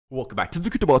Welcome back to the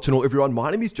cryptoworld channel, everyone.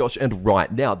 My name is Josh, and right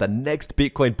now the next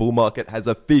Bitcoin bull market has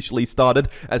officially started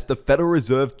as the Federal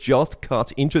Reserve just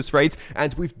cut interest rates,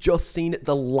 and we've just seen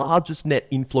the largest net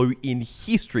inflow in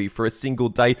history for a single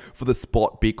day for the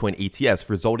spot Bitcoin ETFs,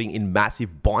 resulting in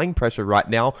massive buying pressure right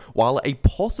now, while a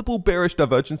possible bearish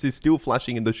divergence is still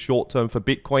flashing in the short term for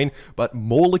Bitcoin, but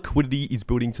more liquidity is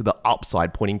building to the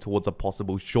upside, pointing towards a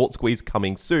possible short squeeze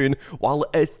coming soon, while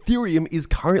Ethereum is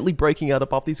currently breaking out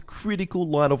above this critical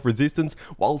line of resistance,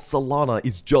 while Solana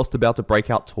is just about to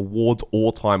break out towards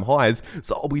all-time highs.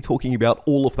 So I'll be talking about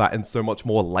all of that and so much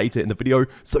more later in the video,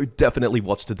 so definitely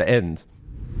watch to the end.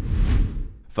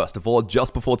 First of all,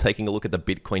 just before taking a look at the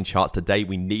Bitcoin charts today,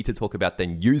 we need to talk about the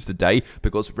news today,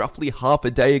 because roughly half a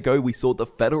day ago, we saw the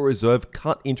Federal Reserve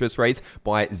cut interest rates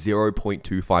by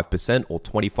 0.25% or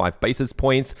 25 basis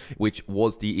points, which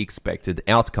was the expected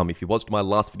outcome. If you watched my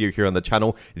last video here on the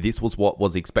channel, this was what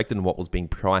was expected and what was being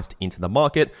priced into the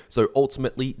market. So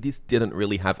ultimately, this didn't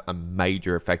really have a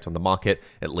major effect on the market,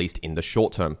 at least in the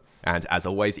short term. And as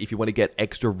always, if you want to get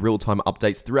extra real-time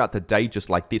updates throughout the day,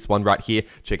 just like this one right here,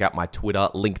 check out my Twitter,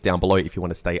 link down below if you want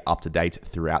to stay up to date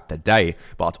throughout the day.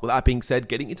 But with that being said,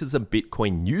 getting into some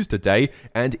Bitcoin news today,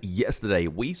 and yesterday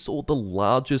we saw the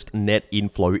largest net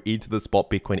inflow into the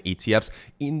spot Bitcoin ETFs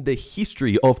in the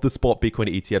history of the spot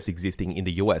Bitcoin ETFs existing in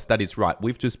the US. That is right,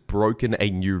 we've just broken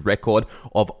a new record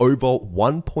of over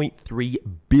 1.3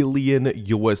 billion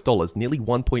US dollars, nearly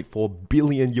 1.4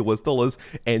 billion US dollars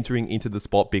entering into the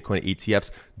spot Bitcoin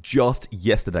ETFs just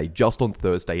yesterday, just on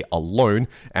Thursday alone.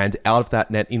 And out of that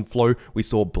net inflow, we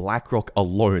saw BlackRock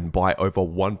alone buy over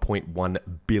 1.1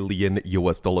 billion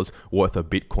US dollars worth of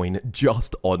Bitcoin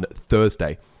just on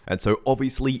Thursday. And so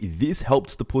obviously this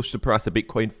helps to push the price of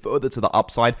Bitcoin further to the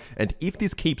upside. And if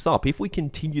this keeps up, if we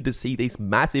continue to see these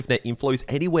massive net inflows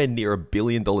anywhere near $1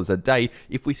 billion a day,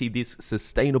 if we see this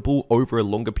sustainable over a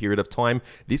longer period of time,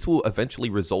 this will eventually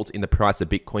result in the price of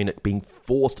Bitcoin being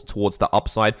forced towards the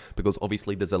upside, because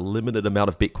obviously there's a limited amount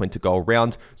of Bitcoin to go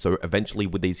around. So eventually,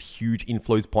 with these huge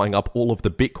inflows buying up all of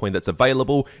the Bitcoin that's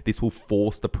available, this will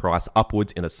force the price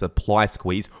upwards in a supply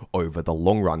squeeze over the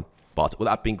long run. But with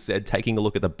that being said, taking a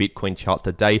look at the Bitcoin charts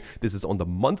today, this is on the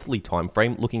monthly time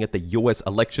frame, looking at the US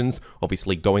elections,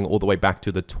 obviously going all the way back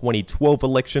to the 2012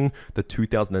 election, the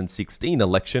 2016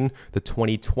 election, the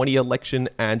 2020 election,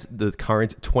 and the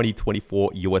current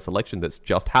 2024 US election that's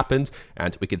just happened.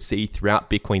 And we can see throughout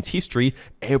Bitcoin's history,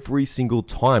 every single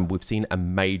time we've seen a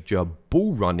major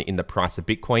bull run in the price of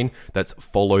Bitcoin that's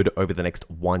followed over the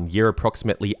next 1 year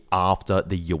approximately after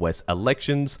the US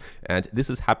elections. And this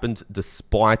has happened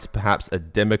despite perhaps a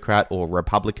Democrat or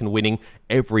Republican winning.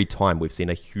 Every time we've seen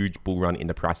a huge bull run in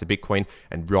the price of Bitcoin,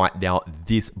 and right now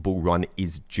this bull run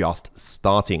is just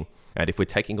starting. And if we're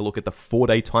taking a look at the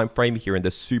 4-day time frame here in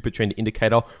the super trend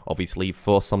indicator, obviously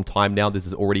for some time now, this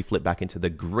has already flipped back into the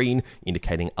green,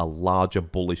 indicating a larger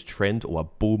bullish trend or a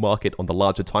bull market on the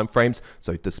larger time frames.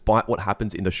 So despite what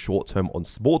happens in the short term on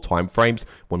small time frames,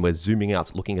 when we're zooming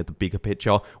out, looking at the bigger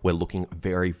picture, we're looking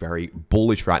very, very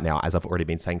bullish right now, as I've already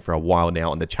been saying for a while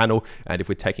now on the channel. And if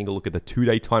we're taking a look at the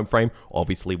 2-day time frame,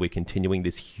 obviously we're continuing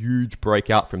this huge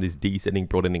breakout from this descending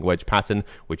broadening wedge pattern,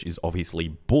 which is obviously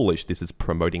bullish. This is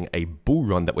promoting a bull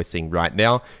run that we're seeing right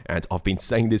now, and I've been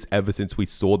saying this ever since we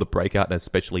saw the breakout, and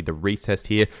especially the retest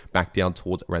here back down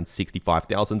towards around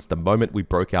 65,000. The moment we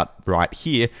broke out right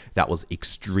here, that was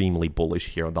extremely bullish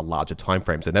here on the larger time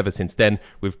frames, and ever since then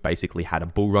we've basically had a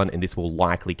bull run, and this will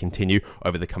likely continue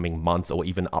over the coming months or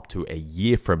even up to a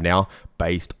year from now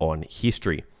based on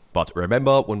history. But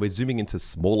remember, when we're zooming into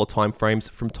smaller time frames,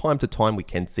 from time to time, we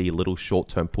can see little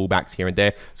short-term pullbacks here and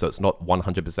there. So it's not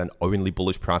 100% only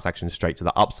bullish price action straight to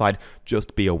the upside.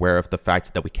 Just be aware of the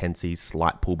fact that we can see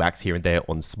slight pullbacks here and there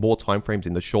on small time frames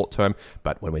in the short term.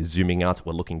 But when we're zooming out,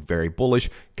 we're looking very bullish,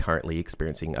 currently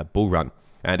experiencing a bull run.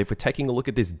 And if we're taking a look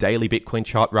at this daily Bitcoin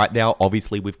chart right now,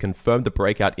 obviously we've confirmed the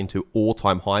breakout into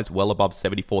all-time highs well above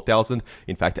 74,000.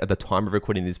 In fact, at the time of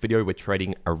recording this video, we're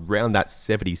trading around that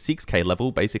 76k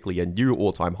level, basically a new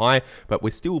all-time high, but we're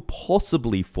still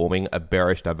possibly forming a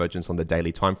bearish divergence on the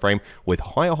daily time frame, with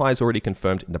higher highs already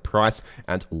confirmed in the price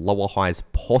and lower highs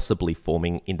possibly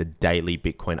forming in the daily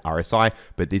Bitcoin RSI,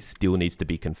 but this still needs to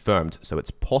be confirmed. So it's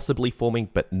possibly forming,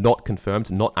 but not confirmed,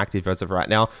 not active as of right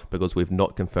now, because we've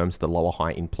not confirmed the lower high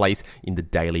RSI in place in the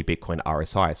daily Bitcoin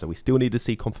RSI. So we still need to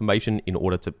see confirmation in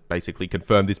order to basically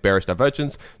confirm this bearish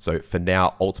divergence. So for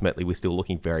now, ultimately, we're still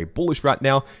looking very bullish right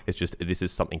now. It's just this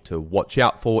is something to watch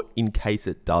out for in case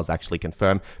it does actually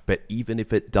confirm. But even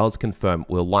if it does confirm,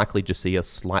 we'll likely just see a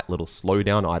slight little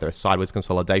slowdown, either a sideways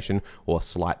consolidation or a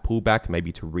slight pullback,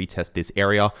 maybe to retest this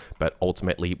area. But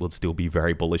ultimately, we'll still be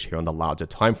very bullish here on the larger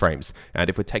timeframes. And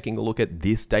if we're taking a look at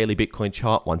this daily Bitcoin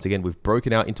chart, once again, we've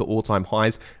broken out into all-time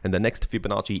highs, and the next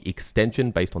Fibonacci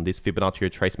extension based on this Fibonacci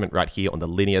retracement right here on the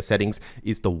linear settings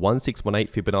is the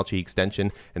 1618 Fibonacci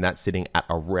extension, and that's sitting at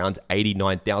around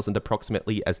 89,000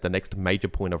 approximately as the next major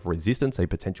point of resistance, a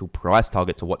potential price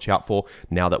target to watch out for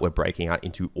now that we're breaking out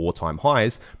into all-time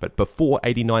highs. But before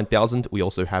 89,000, we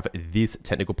also have this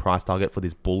technical price target for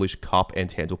this bullish cup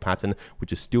and handle pattern,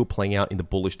 which is still playing out in the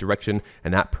bullish direction,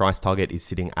 and that price target is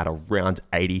sitting at around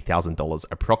 $80,000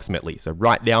 approximately. So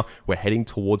right now we're heading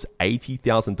towards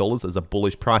 $80,000 as a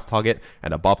bullish price target,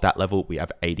 and above that level we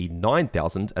have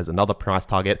 89,000 as another price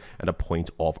target and a point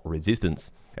of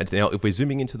resistance. And now if we're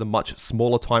zooming into the much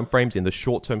smaller time frames in the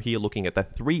short term here, looking at the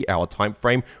 3-hour time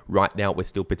frame, right now we're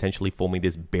still potentially forming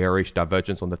this bearish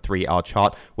divergence on the 3-hour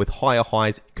chart, with higher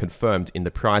highs confirmed in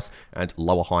the price and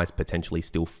lower highs potentially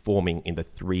still forming in the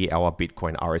 3-hour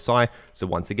Bitcoin RSI. So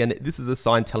once again, this is a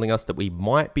sign telling us that we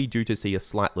might be due to see a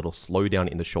slight little slowdown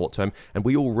in the short term, and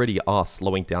we already are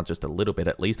slowing down just a little bit,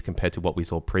 at least compared to what we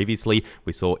saw previously.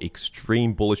 We saw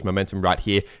extreme bullish momentum right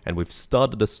here, and we've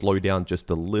started to slow down just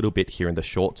a little bit here in the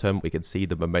short term. We can see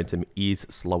the momentum is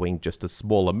slowing just a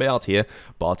small amount here,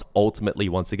 but ultimately,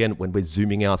 once again, when we're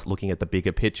zooming out, looking at the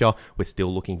bigger picture, we're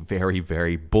still looking very,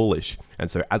 very bullish.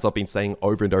 And so as I've been saying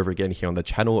over and over again here on the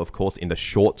channel, of course, in the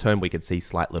short term, we can see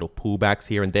slight little pullbacks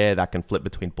here and there that can flip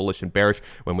between bullish and bearish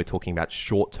when we're talking about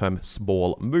short-term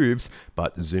small moves.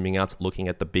 But zooming out, looking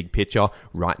at the big picture,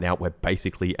 right now, we're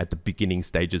basically at the beginning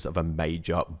stages of a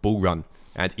major bull run.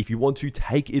 And if you want to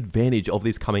take advantage of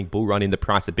this coming bull run in the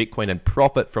price of Bitcoin and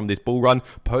profit from this bull run,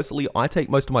 personally, I take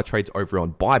most of my trades over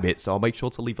on Bybit, so I'll make sure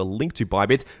to leave a link to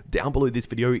Bybit down below this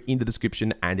video in the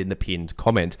description and in the pinned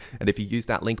comment. And if you use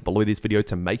that link below this video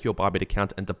to make your Bybit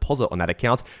account and deposit on that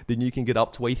account, then you can get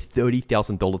up to a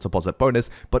 $30,000 deposit bonus,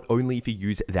 but only if you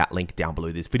use that link down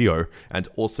below this video. And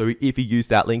also, if you use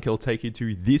that link, it'll take you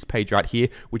to this page right here,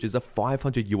 which is a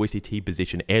 500 USDT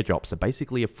position airdrop. So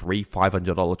basically a free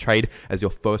 $500 trade as your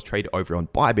first trade over on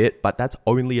Bybit, but that's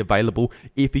only available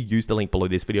if you use the link below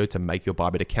this video to make your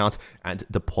Bybit account and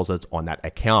deposit on that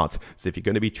account. So if you're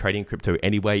going to be trading crypto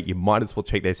anyway, you might as well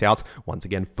check this out. Once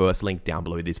again, first link down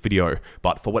below this video.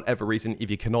 But for whatever reason, if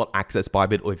you cannot access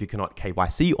Bybit or if you cannot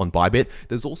KYC on Bybit,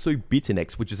 there's also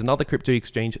Bitfinex, which is another crypto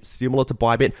exchange similar to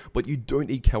Bybit, but you don't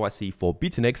need KYC for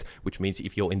Bitfinex, which means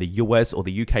if you're in the US or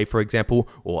the UK, for example,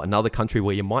 or another country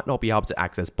where you might not be able to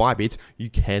access Bybit, you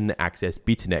can access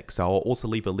Bitfinex. So I'll also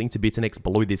leave a link to Bitfinex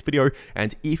below this video,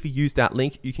 and if you use that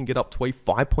link, you can get up to a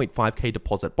 5.5k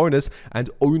deposit bonus, and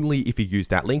only if you use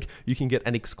that link, you can get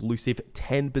an exclusive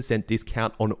 10%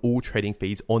 discount on all trading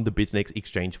fees on the Bitfinex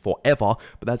exchange forever,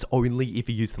 but that's only if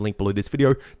you use the link below this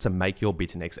video to make your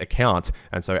Bitfinex account.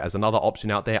 And so as another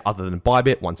option out there other than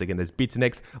Bybit, once again, there's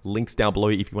Bitfinex, links down below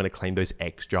if you want to claim those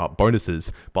extra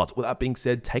bonuses. But with that being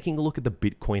said, taking a look at the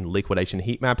Bitcoin liquidation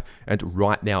heat map, and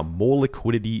right now more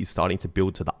liquidity is starting to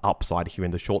build to the upside here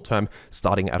in the short term,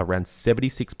 starting at around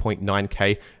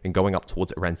 76.9k and going up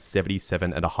towards around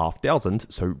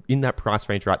 77,500. So in that price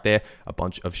range right there, a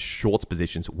bunch of short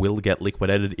positions will get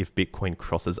liquidated if Bitcoin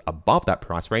crosses above that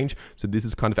price range. So this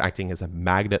is kind of acting as a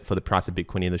magnet for the price of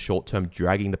Bitcoin in the short term,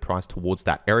 dragging the price towards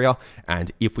that area.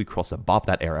 And if we cross above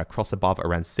that area, cross above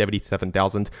around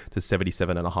 77,000 to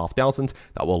 77,500,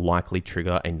 that will likely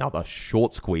trigger another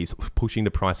short squeeze, pushing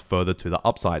the price further to the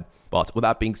upside. But with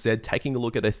that being said, taking a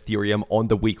look at Ethereum on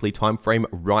the weekly time frame,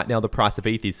 right now the price of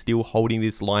ETH is still holding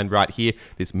this line right here,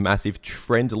 this massive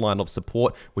trend line of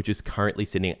support, which is currently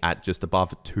sitting at just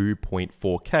above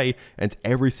 2.4k. And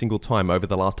every single time over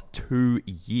the last 2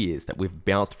 years that we've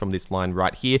bounced from this line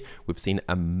right here, we've seen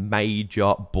a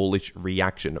major bullish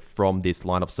reaction from this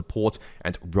line of support.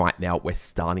 And right now we're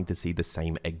starting to see the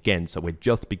same again. So we're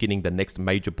just beginning the next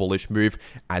major bullish move,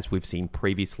 as we've seen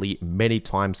previously many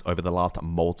times over the last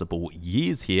multiple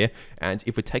years here. And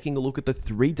if we're taking a look at the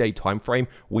 3-day time frame,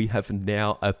 we have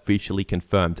now officially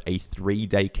confirmed a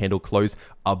 3-day candle close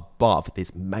above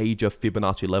this major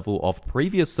Fibonacci level of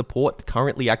previous support,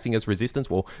 currently acting as resistance,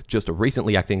 well, just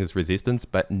recently acting as resistance,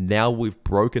 but now we've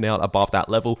broken out above that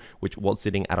level, which was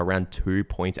sitting at around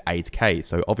 2.8k.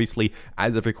 So obviously,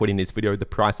 as of recording this video, the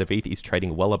price of ETH is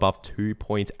trading well above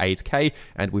 2.8k,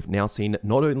 and we've now seen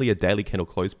not only a daily candle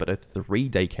close, but a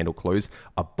 3-day candle close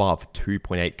above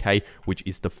 2.8k, which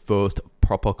is the first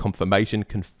proper confirmation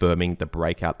confirming the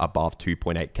breakout above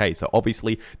 2.8k. So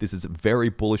obviously this is very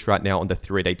bullish right now on the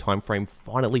 3-day time frame,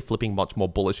 finally flipping much more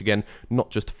bullish again, not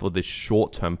just for the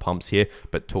short-term pumps here,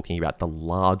 but talking about the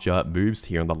larger moves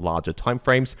here in the larger time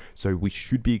frames. So we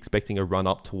should be expecting a run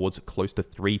up towards close to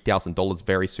 $3,000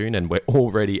 very soon, and we're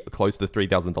already close to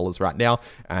 $3,000 right now,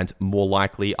 and more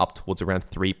likely up towards around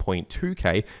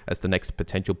 3.2k as the next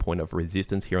potential point of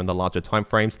resistance here in the larger time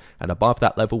frames. And above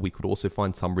that level, we could also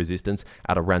find some resistance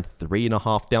at around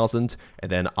 3,500,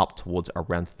 and then up towards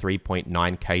around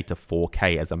 3.9k to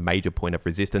 4k as a major point of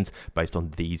resistance based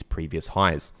on these previous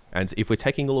highs. And if we're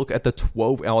taking a look at the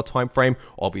 12-hour time frame,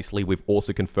 obviously we've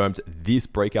also confirmed this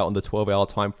breakout on the 12-hour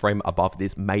time frame above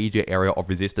this major area of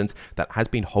resistance that has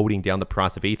been holding down the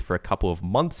price of ETH for a couple of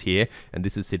months here, and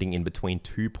this is sitting in between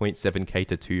 2.7k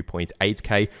to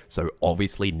 2.8k. So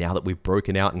obviously now that we've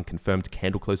broken out and confirmed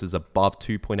candle closes above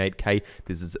 2.8k,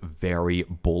 this is very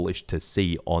bullish to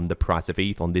see on the price of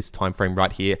ETH on this time frame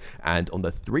right here and on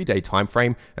the 3-day time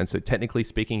frame. And so technically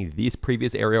speaking, this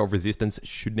previous area of resistance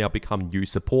should now become new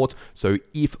support. So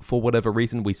if for whatever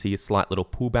reason we see a slight little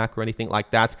pullback or anything like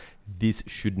that, this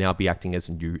should now be acting as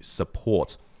new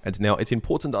support. And now it's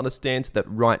important to understand that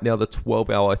right now the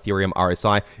 12-hour Ethereum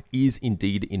RSI is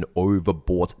indeed in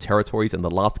overbought territories, and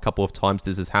the last couple of times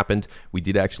this has happened, we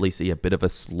did actually see a bit of a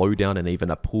slowdown and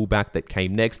even a pullback that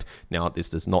came next. Now, this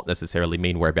does not necessarily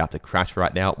mean we're about to crash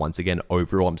right now. Once again,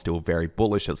 overall, I'm still very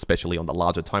bullish, especially on the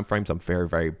larger time frames. I'm very,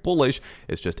 very bullish.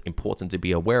 It's just important to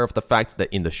be aware of the fact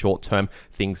that in the short term,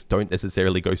 things don't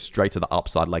necessarily go straight to the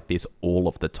upside like this all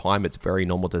of the time. It's very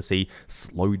normal to see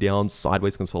slowdowns,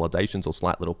 sideways consolidations, or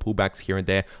slight little pullbacks here and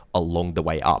there along the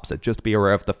way up. So just be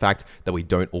aware of the fact that we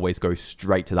don't always go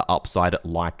straight to the upside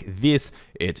like this.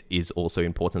 It is also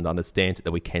important to understand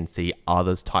that we can see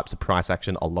other types of price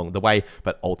action along the way,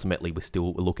 but ultimately we're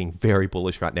still looking very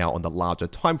bullish right now on the larger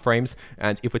time frames.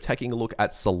 And if we're taking a look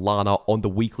at Solana on the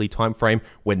weekly time frame,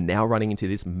 we're now running into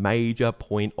this major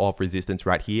point of resistance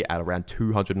right here at around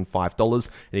 $205.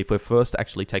 And if we're first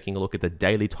actually taking a look at the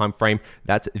daily time frame,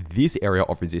 that's this area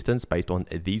of resistance based on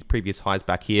these previous highs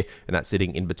back here, and that's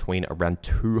sitting in between around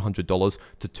 $200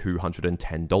 to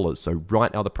 $210. So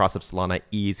right now the price of Solana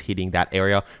is hitting that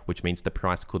area, which means the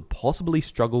price could possibly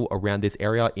struggle around this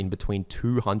area in between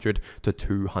 200 to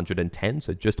 210.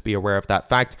 So just be aware of that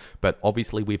fact. But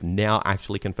obviously we've now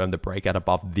actually confirmed the breakout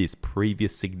above this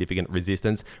previous significant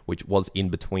resistance, which was in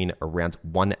between around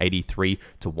 183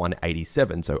 to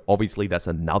 187. So obviously that's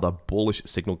another bullish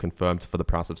signal confirmed for the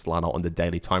price of Solana on the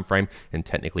daily time frame, and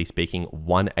technically speaking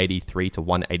 183 to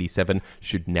 187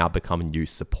 should now become new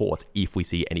support. If we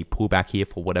see any pullback here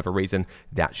for whatever reason,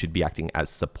 that should be acting as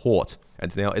support.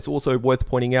 And now it's also worth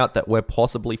pointing out that we're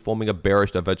possibly forming a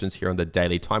bearish divergence here on the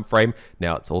daily time frame.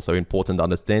 Now it's also important to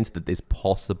understand that this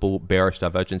possible bearish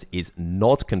divergence is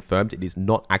not confirmed. It is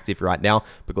not active right now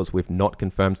because we've not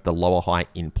confirmed the lower high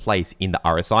in place in the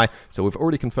RSI. So we've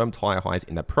already confirmed higher highs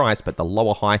in the price, but the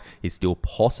lower high is still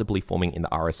possibly forming in the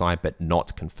RSI, but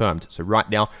not confirmed. So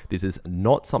right now, this is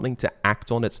not something to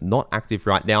act on. It's not active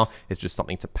right now. It's just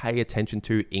something to pay attention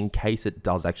to in case it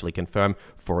does actually confirm.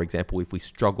 For example, if we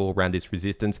struggle around this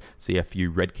resistance, see a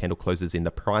few red candle closes in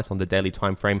the price on the daily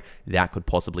time frame, that could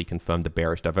possibly confirm the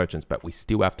bearish divergence, but we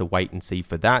still have to wait and see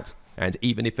for that. And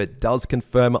even if it does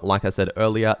confirm, like I said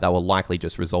earlier, that will likely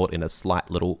just result in a slight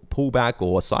little pullback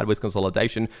or sideways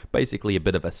consolidation, basically a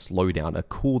bit of a slowdown, a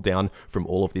cool down from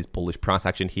all of this bullish price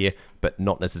action here, but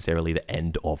not necessarily the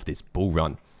end of this bull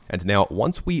run. And now,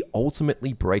 once we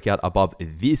ultimately break out above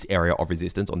this area of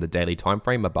resistance on the daily time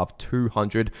frame, above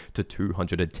 200 to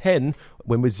 210,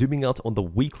 when we're zooming out on the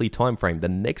weekly time frame, the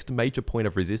next major point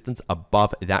of resistance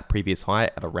above that previous high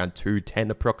at around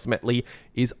 210 approximately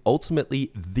is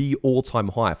ultimately the all-time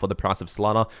high for the price of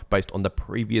Solana based on the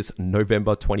previous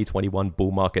November 2021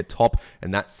 bull market top,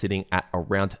 and that's sitting at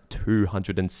around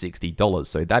 $260.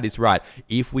 So that is right.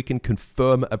 If we can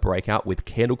confirm a breakout with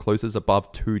candle closes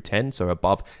above 210, so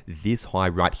above this high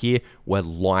right here, we're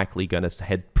likely going to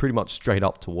head pretty much straight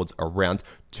up towards around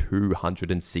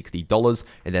 $260,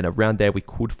 and then around there we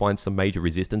could find some major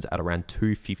resistance at around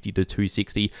 250 to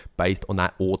 260 based on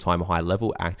that all-time high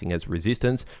level acting as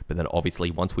resistance. But then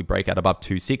obviously once we break out above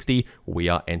 260, we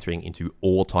are entering into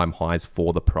all-time highs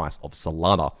for the price of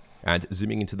Solana. And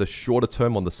zooming into the shorter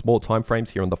term on the small time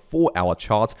frames here on the 4-hour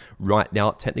chart, right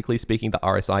now, technically speaking, the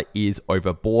RSI is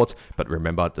overbought. But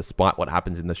remember, despite what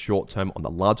happens in the short term on the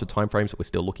larger time frames, we're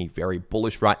still looking very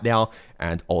bullish right now.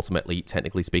 And ultimately,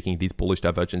 technically speaking, this bullish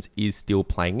divergence is still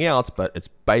playing out, but it's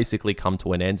basically come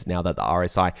to an end now that the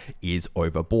RSI is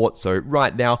overbought. So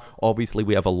right now, obviously,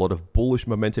 we have a lot of bullish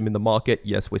momentum in the market.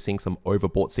 Yes, we're seeing some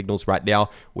overbought signals right now,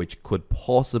 which could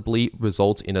possibly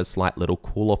result in a slight little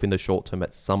cool off in the short term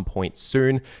at some point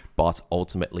soon. But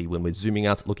ultimately, when we're zooming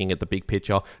out, looking at the big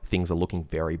picture, things are looking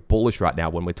very bullish right now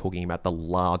when we're talking about the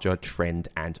larger trend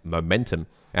and momentum.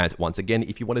 And once again,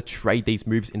 if you want to trade these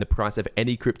moves in the price of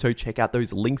any crypto, check out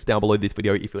those links down below this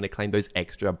video if you want to claim those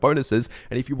extra bonuses.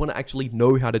 And if you want to actually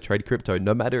know how to trade crypto,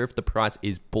 no matter if the price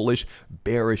is bullish,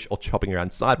 bearish, or chopping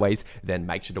around sideways, then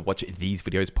make sure to watch these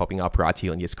videos popping up right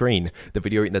here on your screen. The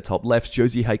video in the top left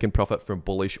shows you how you can profit from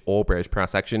bullish or bearish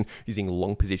price action using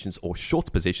long positions or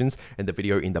short positions. And the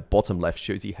video in the bottom left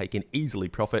shows you how you can easily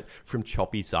profit from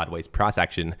choppy sideways price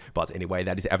action. But anyway,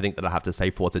 that is everything that I have to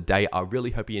say for today. I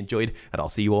really hope you enjoyed, and I'll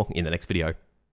see you all in the next video.